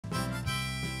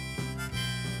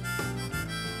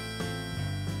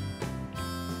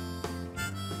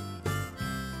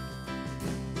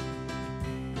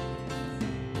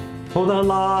Oh, the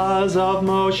laws of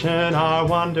motion are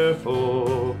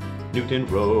wonderful. Newton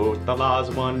wrote the laws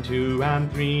 1, 2,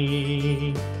 and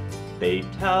 3. They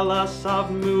tell us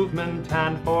of movement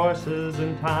and forces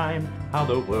in time, how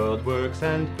the world works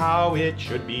and how it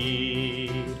should be.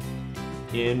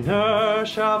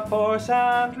 Inertia, force,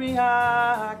 and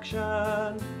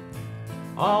reaction.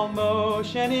 All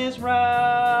motion is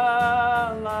relative.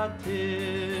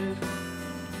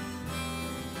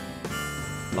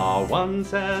 Law 1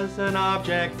 says an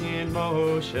object in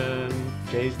motion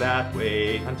stays that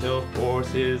way until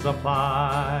force is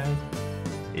applied.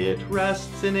 It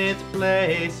rests in its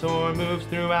place or moves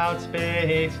throughout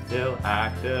space till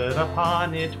acted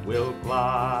upon it will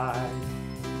glide.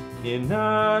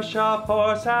 Inertia,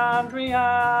 force, and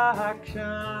reaction.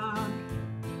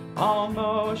 All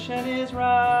motion is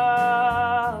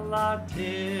relative.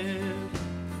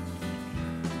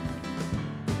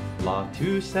 Law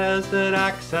 2 says that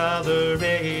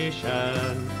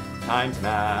acceleration times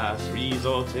mass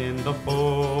results in the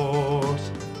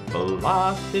force.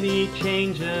 Velocity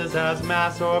changes as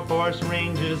mass or force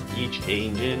ranges. Each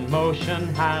change in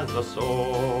motion has a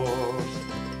source.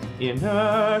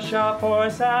 Inertia,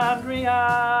 force, and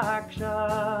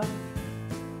reaction.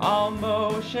 All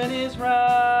motion is relative.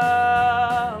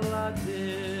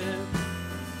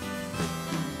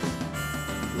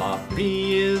 Law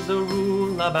 3 is a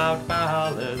rule about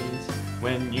balance.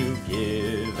 When you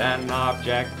give an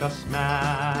object a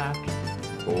smack,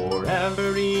 for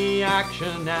every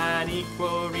action and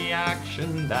equal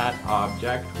reaction, that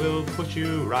object will push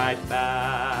you right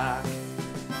back.